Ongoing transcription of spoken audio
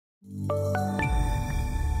In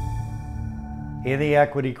the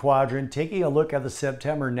equity quadrant, taking a look at the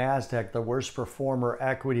September NASDAQ, the worst performer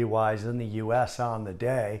equity-wise in the U.S. on the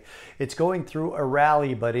day. It's going through a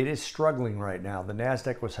rally, but it is struggling right now. The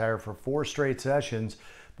NASDAQ was higher for 4 straight sessions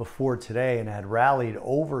before today and had rallied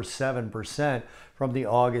over 7% from the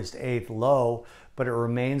August 8th low, but it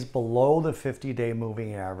remains below the 50-day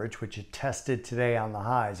moving average, which it tested today on the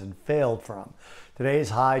highs and failed from.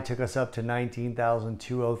 Today's high took us up to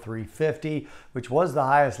 19,203.50, which was the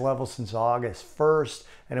highest level since August 1st,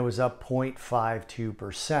 and it was up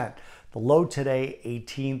 0.52%. The low today,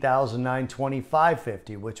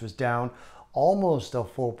 18,925.50, which was down almost a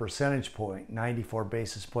full percentage point, 94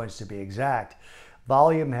 basis points to be exact.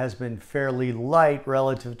 Volume has been fairly light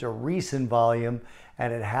relative to recent volume,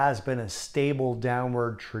 and it has been a stable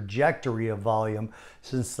downward trajectory of volume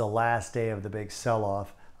since the last day of the big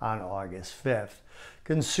sell-off on August 5th.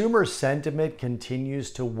 Consumer sentiment continues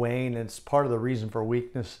to wane, and it's part of the reason for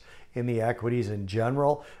weakness in the equities in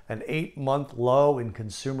general. An 8-month low in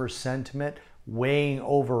consumer sentiment, weighing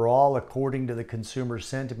overall according to the Consumer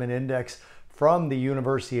Sentiment Index from the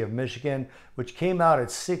University of Michigan, which came out at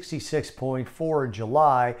 66.4 in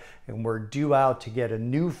July, and we're due out to get a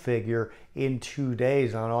new figure in 2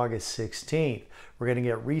 days on August 16th. We're going to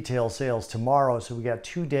get retail sales tomorrow, so we got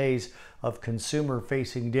 2 days of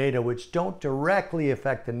consumer-facing data, which don't directly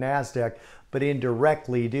affect the NASDAQ, but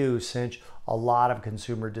indirectly do, since a lot of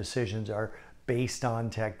consumer decisions are based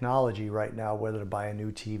on technology right now, whether to buy a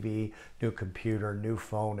new TV, new computer, new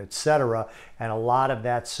phone, etc. And a lot of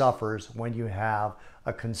that suffers when you have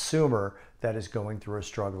a consumer that is going through a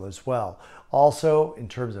struggle as well. Also, in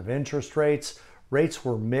terms of interest rates, rates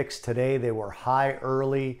were mixed today. They were higher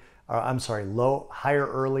earlier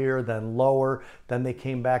than lower. Then they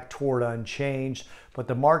came back toward unchanged, but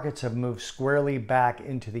the markets have moved squarely back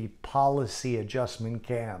into the policy adjustment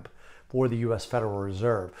camp for the U.S. Federal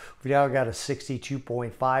Reserve. We've now got a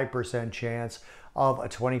 62.5% chance of a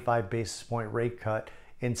 25 basis point rate cut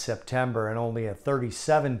in September, and only a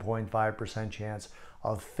 37.5% chance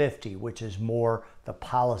of 50, which is more the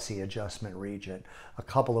policy adjustment region. A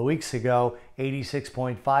couple of weeks ago,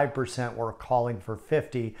 86.5% were calling for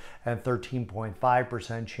 50, and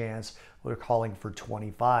 13.5% chance were calling for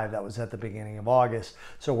 25. That was at the beginning of August.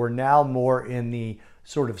 So we're now more in the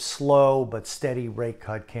sort of slow but steady rate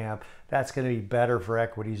cut camp. That's going to be better for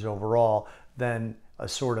equities overall than a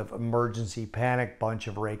sort of emergency panic bunch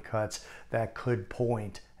of rate cuts that could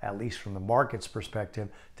point, at least from the market's perspective,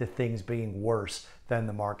 to things being worse than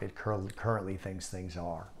the market currently thinks things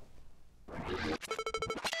are.